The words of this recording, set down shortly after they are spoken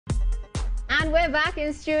And we're back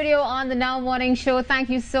in studio on the Now Morning Show. Thank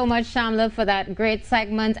you so much, Shamla, for that great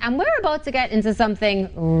segment. And we're about to get into something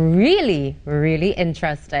really, really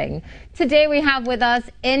interesting. Today we have with us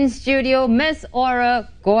in studio Miss Aura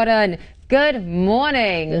Gordon. Good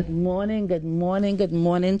morning. Good morning, good morning, good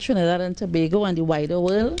morning, Trinidad and Tobago and the wider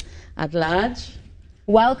world at large.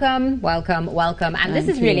 Welcome, welcome, welcome. And this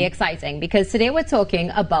is really exciting because today we're talking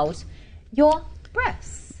about your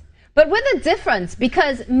breasts. But with a difference,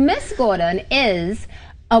 because Miss Gordon is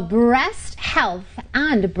a breast health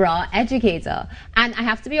and bra educator. And I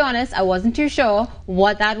have to be honest, I wasn't too sure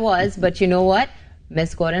what that was, but you know what?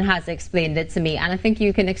 Miss Gordon has explained it to me, and I think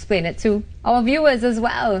you can explain it to our viewers as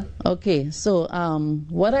well. Okay, so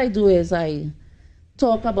what I do is I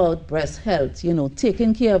talk about breast health, you know,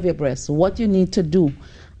 taking care of your breasts, what you need to do.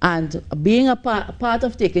 And being a part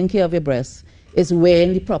of taking care of your breasts is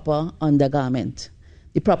wearing the proper undergarment,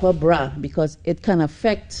 the proper bra, because it can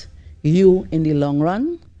affect you in the long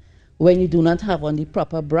run when you do not have on the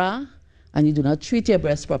proper bra and you do not treat your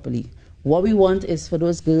breasts properly. What we want is for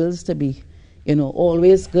those girls to be, you know,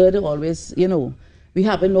 always good, always, you know, we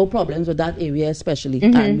having no problems with that area especially.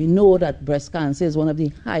 And we know that breast cancer is one of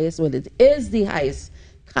the highest, well, it is the highest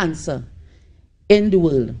cancer in the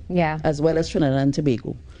world, as well as Trinidad and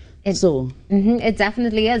Tobago. It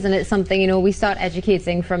definitely is, and it's something, you know, we start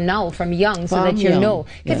educating from now, from young, so that you know.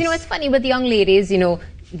 Because, you know, it's funny with young ladies, you know,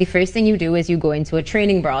 the first thing you do is you go into a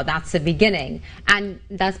training bra. That's the beginning. And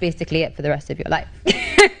that's basically it for the rest of your life.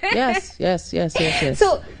 Yes.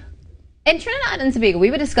 So, in Trinidad and Tobago,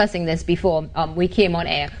 we were discussing this before we came on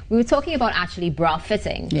air. We were talking about actually bra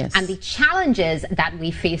fitting and the challenges that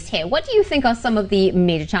we face here. What do you think are some of the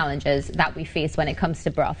major challenges that we face when it comes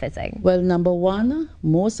to bra fitting? Well, number one,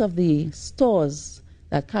 most of the stores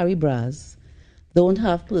that carry bras don't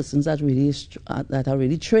have persons that are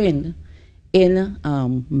really trained in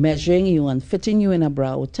measuring you and fitting you in a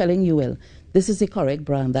bra or telling you, well, this is the correct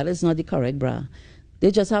bra and that is not the correct bra. They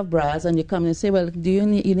just have bras and you come and say, well, do you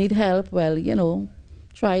need help? Well, you know,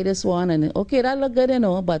 try this one. And okay, that look good, you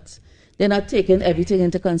know, but they're not taking everything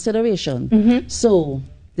into consideration. So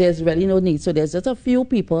there's really no need. So there's just a few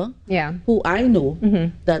people who I know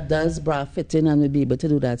that does bra fitting and will be able to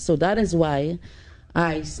do that. So that is why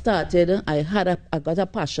I started, I got a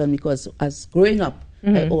passion because as growing up,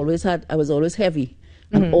 I was always heavy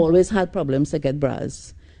and always had problems to get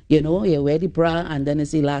bras. You know, you wear the bra and then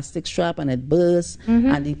it's the elastic strap and it bursts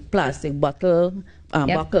and the plastic buckle.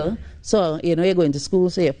 So, you know, you're going to school,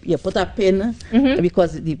 so you put a pin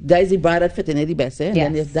because that is the bra that fit in it the best. And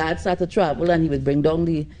then if dad started to travel and he would bring down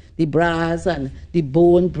the bras and the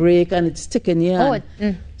bone break and it's sticking you.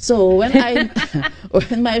 So when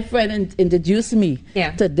when my friend introduced me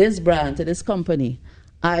to this brand, to this company,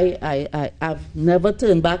 I've never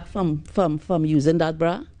turned back from using that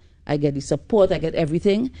bra. I get the support, I get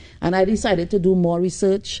everything. And I decided to do more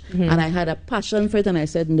research. And I had a passion for it. And I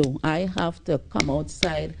said, no, I have to come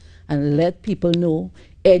outside and let people know,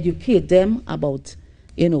 educate them about,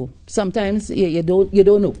 you know, sometimes you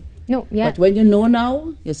don't know. But when you know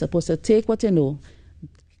now, you're supposed to take what you know,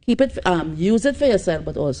 keep it, use it for yourself,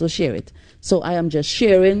 but also share it. So I am just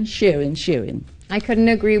sharing. I couldn't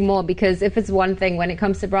agree more, because if it's one thing when it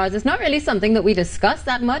comes to bras, it's not really something that we discuss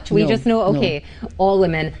that much. We just know, okay, all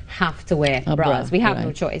women have to wear bras. We have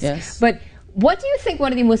no choice. But what do you think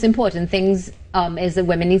one of the most important things is that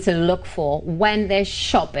women need to look for when they're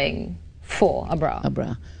shopping for a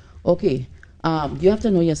bra? Okay. You have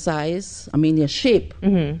to know your size, I mean your shape,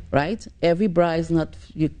 right? Every bra is not,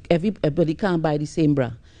 everybody can't buy the same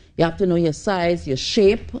bra. You have to know your size, your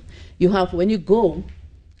shape. You have, when you go,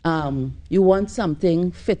 you want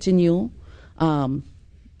something fitting you.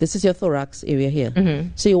 This is your thorax area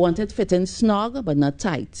here. So you want it fitting snug but not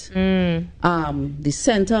tight. The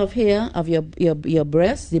center of here of your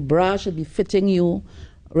breast, the bra should be fitting you,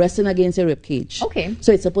 resting against your rib cage.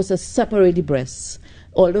 So it's supposed to separate the breasts.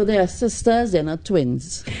 Although they are sisters, they're not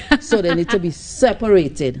twins. So they need to be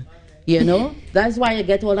separated. You know, that's why you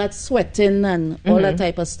get all that sweating and all that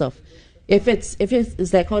type of stuff. If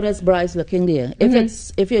it's like how this bra is looking there.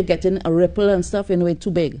 If you're getting a ripple and stuff, you know, it's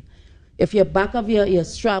too big. If your back of your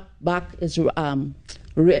strap back is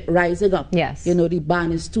rising up, you know, the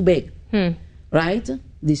band is too big, right?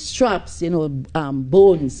 The straps, you know,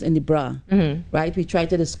 bones in the bra, right? We try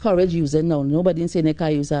to discourage using now. Nobody saying they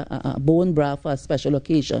can use a bone bra for a special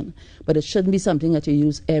occasion, but it shouldn't be something that you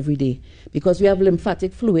use every day, because we have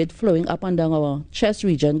lymphatic fluid flowing up and down our chest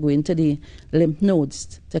region, going to the lymph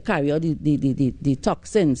nodes, to carry out the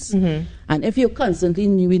toxins. And if you constantly,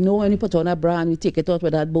 we know when you put on a bra and you take it out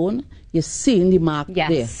with that bone, you're seeing the mark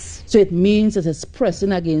there. So it means it is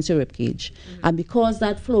pressing against your rib cage. And because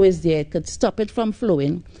that flow is there, it could stop it from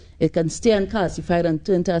flowing. It can stay uncalcified and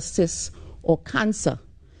turn to a cyst or cancer.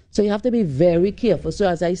 So you have to be very careful. So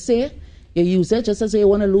as I say, you use it just as you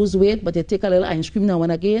want to lose weight, but you take a little ice cream now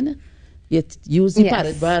and again. You use the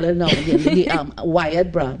padded bra now and again, the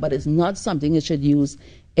wired bra, but it's not something you should use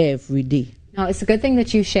every day. No, it's a good thing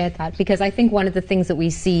that you shared that, because I think one of the things that we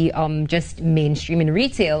see just mainstream in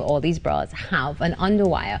retail, all these bras have an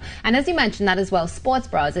underwire. And as you mentioned that as well, sports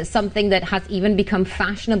bras is something that has even become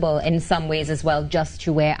fashionable in some ways as well, just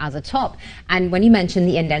to wear as a top. And when you mentioned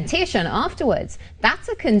the indentation afterwards, that's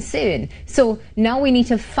a concern. So now we need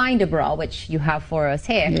to find a bra, which you have for us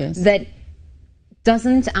here, that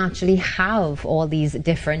doesn't actually have all these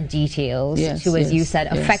different details to, as you said,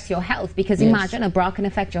 affect your health. Because imagine a bra can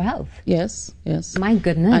affect your health. Yes. My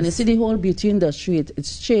goodness. And you see the whole beauty industry,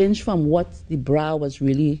 it's changed from what the bra was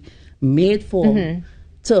really made for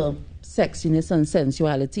to sexiness and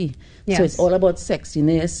sensuality. So it's all about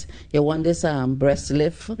sexiness. You want this breast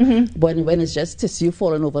lift, but when it's just tissue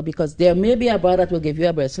falling over, because there may be a bra that will give you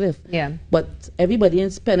a breast lift, but everybody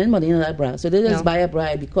is spending money on that bra. So they just buy a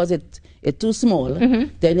bra because it's too small.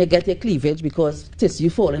 Then you get your cleavage because tissue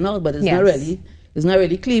falling out, but it's not really. It's not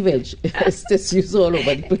really cleavage. It's tissues all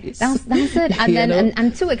over the place. That's it. And then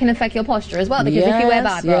and two, it can affect your posture as well, because if you wear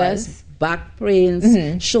bad bras, back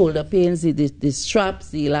pains, shoulder pains, the straps,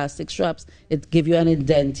 the elastic straps, it give you an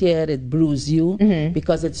indent here, it bruise you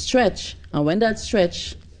because it's stretch. And when that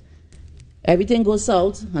stretch, everything goes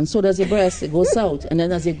south, and so does your breast. It goes south, and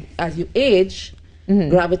then as you age,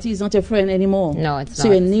 gravity is not your friend anymore. No, it's not.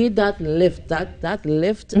 So you need that lift. That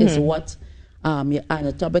lift is what your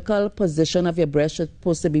anatomical position of your breast is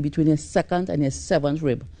supposed to be between your second and your seventh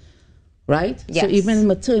rib, right? So even in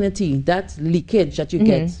maternity, that leakage that you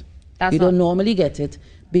get, you don't normally get it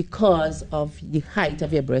because of the height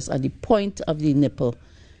of your breast and the point of the nipple.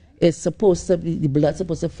 It's supposed to be, the blood's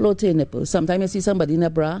supposed to flow to your nipple. Sometimes you see somebody in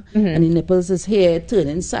a bra and the nipples is here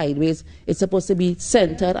turning sideways. It's supposed to be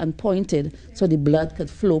centered and pointed so the blood could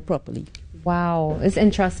flow properly. Wow, it's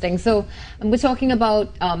interesting. So we're talking about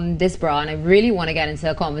this bra, and I really want to get into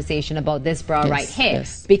a conversation about this bra right here,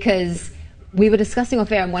 because we were discussing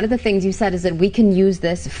off air, and one of the things you said is that we can use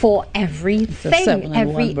this for everything,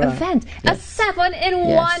 every event. A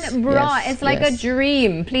 7-in-1 bra. It's like a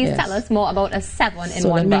dream. Please tell us more about a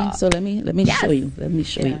 7-in-1 bra. So let me show you. Let me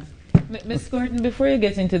show you. Ms. Gordon, before you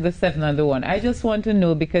get into the 7-in-1, I just want to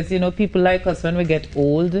know, because people like us, when we get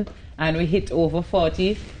old and we hit over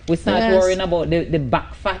 40, we start worrying about the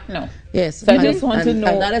back fat now. Yes. So I just want to know.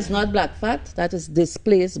 And that is not black fat, that is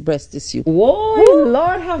displaced breast tissue. Whoa,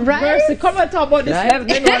 Lord have mercy. Come and talk about this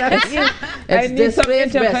 7-in-1. I need some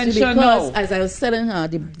intervention now. As I was telling her,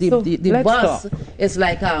 the bus is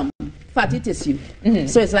like fatty tissue.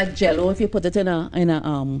 So it's like jello. If you put it in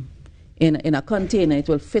a container, it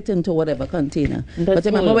will fit into whatever container. But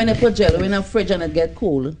remember, when you put jello in a fridge and it get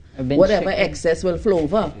cold, whatever excess will flow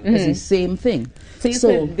over. It's the same thing. So you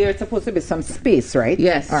said there's supposed to be some space, right?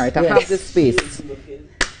 Yes. All right, I have the space.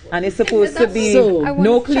 And it's supposed to be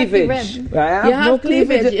no cleavage. Right? You have no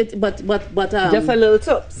cleavage, but just a little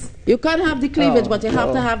tops. You can't have the cleavage, but you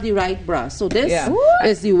have to have the right bra. So this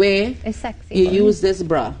is the way you use this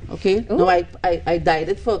bra. Okay. Now I dyed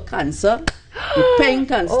it for cancer, the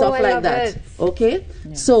pink and stuff like that. Okay.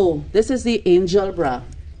 So this is the angel bra.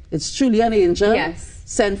 It's truly an angel.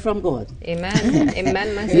 Sent from God. Amen.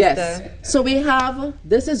 Amen, my sister. Yes. So we have,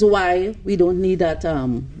 this is why we don't need that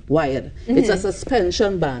wired. It's a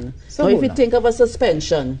suspension band. So now if you think of a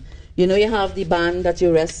suspension, you have the band that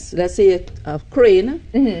you rest, let's say a crane,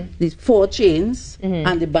 the 4 chains,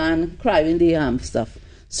 and the band carrying the stuff.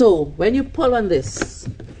 So when you pull on this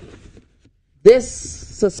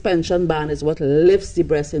suspension band is what lifts the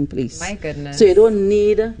breast in place. My goodness. So you don't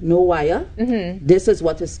need no wire. This is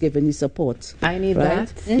what is giving the support. I need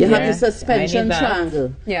that. You have the suspension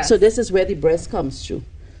triangle. So this is where the breast comes through.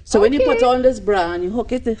 So when you put on this bra and you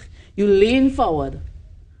hook it, you lean forward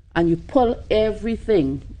and you pull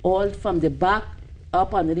everything all from the back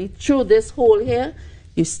up underneath through this hole here.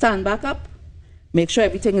 You stand back up. Make sure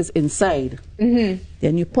everything is inside. Then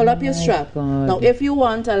you pull up your strap. Now if you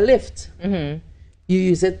want a lift, you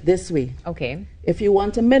use it this way. Okay. If you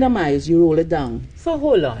want to minimize, you roll it down. So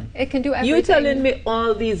hold on. It can do everything. You telling me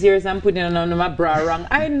all these years I'm putting on my bra wrong.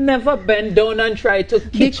 I never bend down and try to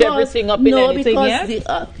catch everything up in anything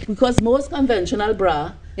yet? Because most conventional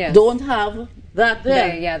bra don't have that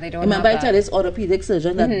there. They don't Remember, have I tell this orthopedic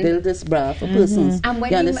surgeon that built this bra for persons. And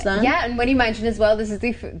when you understand? and when you mentioned as well, this is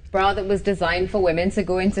the bra that was designed for women to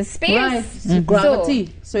go into space. Right.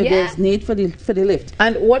 Gravity. So there's need for the lift.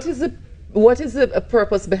 And what is the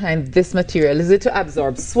purpose behind this material? Is it to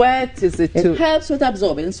absorb sweat? Is it to... It helps with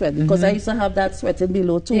absorbing sweat because I used to have that sweating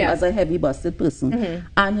below too as a heavy busted person.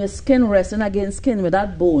 And your skin resting against skin with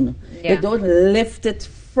that bone. You don't lift it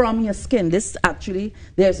from your skin. This actually,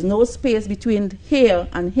 there's no space between here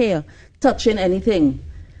and here touching anything.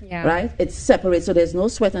 Right? It separates, so there's no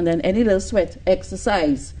sweat, and then any little sweat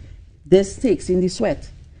exercise, this takes in the sweat.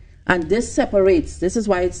 And this separates. This is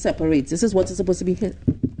why it separates. This is what is supposed to be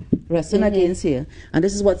resting against here. And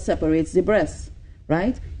this is what separates the breast.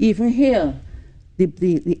 Right? Even here,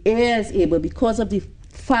 the air is able, because of the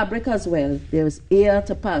fabric as well, there is air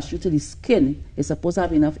to pass through to the skin. It's supposed to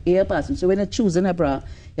have enough air passing. So when you're choosing a bra,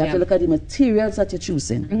 you have to look at the materials that you're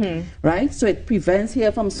choosing. Right? So it prevents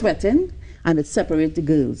hair from sweating and it separates the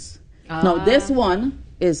girls. Now this one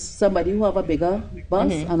is somebody who have a bigger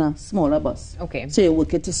bust and a smaller bust. Okay. So you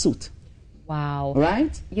work it to suit. Wow.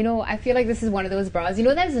 Right? You know, I feel like this is one of those bras. You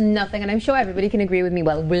know, there's nothing, and I'm sure everybody can agree with me.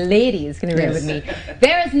 Well, ladies can agree with me.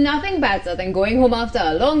 There is nothing better than going home after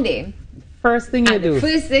a long day. First thing you do.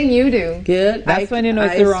 First thing you do. Good. That's when you know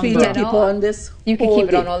it's the wrong bra. Keep on this. You can keep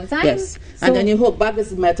it on all the time. Yes. And then you hook back.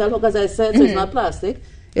 It's metal hook, as I said, so it's not plastic.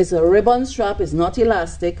 It's a ribbon strap. It's not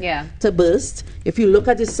elastic to burst. If you look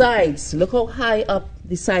at the sides, look how high up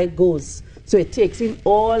the side goes. So it takes in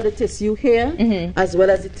all the tissue here as well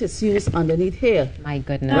as the tissues underneath here. My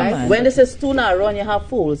goodness. Right? When this is too narrow and you have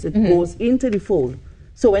folds, it goes into the fold.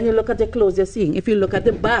 So when you look at the clothes you're seeing, if you look at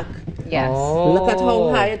the back, look at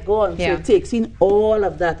how high it goes. So it takes in all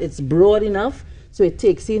of that. It's broad enough, so it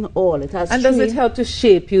takes in all. It has. And does it help to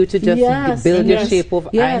shape you to just build your shape of?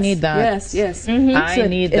 I need that. Yes. I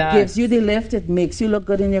need that. It gives you the lift. It makes you look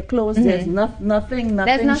good in your clothes. There's nothing.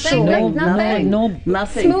 There's nothing.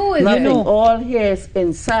 Nothing. Smooth. Nothing. All here is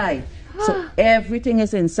inside. So everything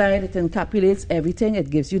is inside. It encapsulates everything.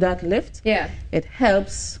 It gives you that lift. It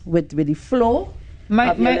helps with the flow.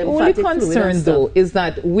 My only concern, though, is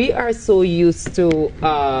that we are so used to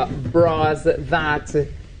bras that,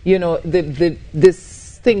 you know,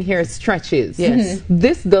 this thing here stretches. Yes.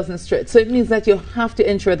 This doesn't stretch. So it means that you have to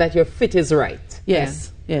ensure that your fit is right.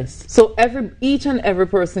 Yes. Yes. So each and every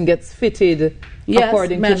person gets fitted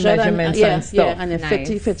according to measurements and stuff. Yeah, and it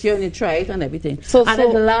fit you and you try it and everything. And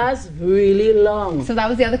it lasts really long. So that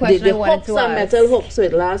was the other question I wanted to ask. The hooks are metal hooks, so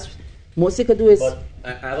it lasts. Most you could do is... But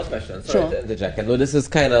I have a question. Sorry to interject. I know this is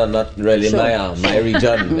kind of not really my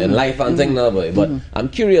region in life and thing now, but I'm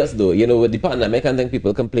curious though. You know, with the pandemic, I think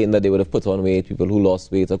people complain that they would have put on weight, people who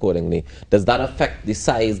lost weight accordingly. Does that affect the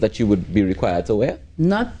size that you would be required to wear?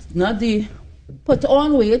 Not the... Put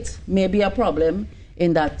on weight may be a problem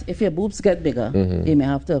in that if your boobs get bigger, you may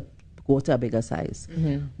have to go to a bigger size.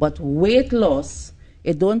 But weight loss,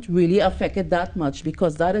 it don't really affect it that much,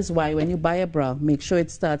 because that is why when you buy a bra, make sure it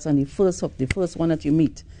starts on the first hook, the first one that you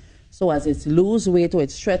meet. So as it lose weight or it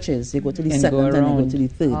stretches, you go to the second and you go to the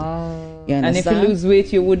third. You and if you lose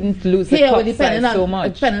weight, you wouldn't lose the cup size so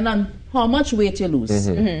much. Depending on how much weight you lose,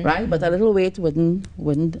 right? But a little weight wouldn't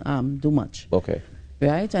do much. Okay.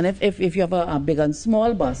 Right? And if you have a big and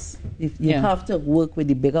small bus, you have to work with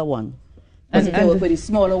the bigger one. And if you work with the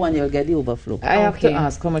smaller one, you'll get the overflow. I have to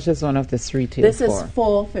ask, how much is one of this retail This for? Is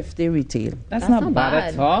 $4.50 retail. That's not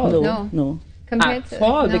bad at all. No. Compared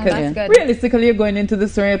all, because realistically you're going into the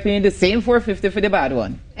store, you're paying the same $4.50 for the bad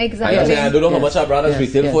one. Exactly. I don't know how much our brothers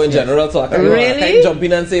retail for in general, so I can jump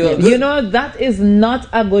in and say, well, you know, that is not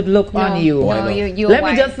a good look on you. Let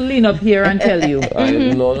me just lean up here and tell you.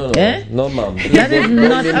 No, ma'am. That is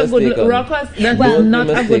not a good look. Rockers, that is not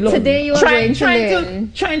a good look. Today you are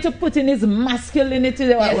trying to put in his masculinity.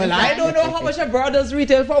 Well, I don't know how much a brothers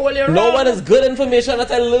retail for. Well, no one is good information that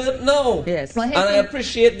I learned now. Yes. And I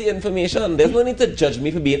appreciate the information. There's no need to judge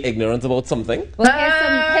me for being ignorant about something.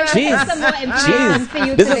 Well, here's some more information for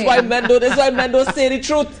you. This is why men don't say the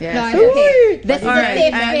truth. Yes. This is a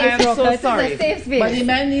safe space. I'm so sorry. This is a safe space. But the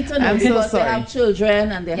men need to know because they have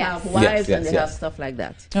children and they have wives and they have stuff like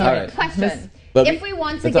that. All right. Question. But if we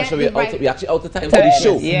want to Natasha, get the right... we're actually out of time for the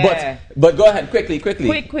show. Yeah. But go ahead, quickly. Quick.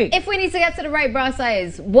 If we need to get to the right bra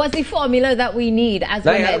size, what's the formula that we need as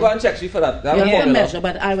women? I'll go and check you for that. You have to measure,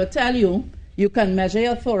 but I will tell you, you can measure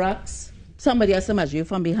your thorax. Somebody has to measure you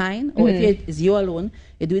from behind, or if it is you alone,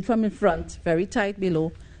 you do it from in front, very tight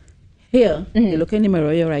below. Here, you look in the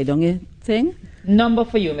mirror, you write down your thing. Number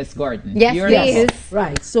for you, Miss Gordon. Yes, please.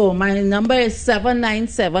 Right, so my number is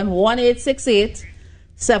 797-1868,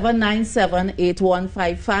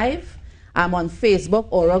 797-8155. I'm on Facebook,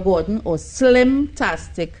 Aura Gordon, or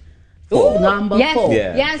Slim-tastic. Number 4.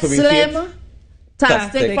 Yeah. Yes.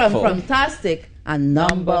 Slim-tastic from Tastic. And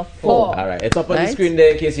number 4. All right, it's up on the screen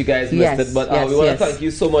there in case you guys missed it. But we want to thank you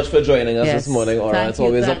so much for joining us this morning, Aura. It's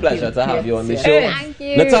always a pleasure to have you on the show. Thank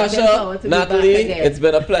you. Natasha, Natalie, it's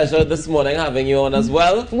been a pleasure this morning having you on as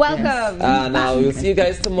well. Welcome. Now we'll see you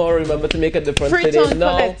guys tomorrow. Remember to make a difference today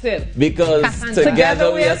now, because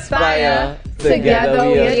together we aspire, together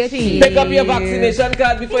we achieve. Pick up your vaccination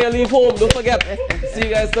card before you leave home. Don't forget. See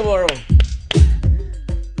you guys tomorrow.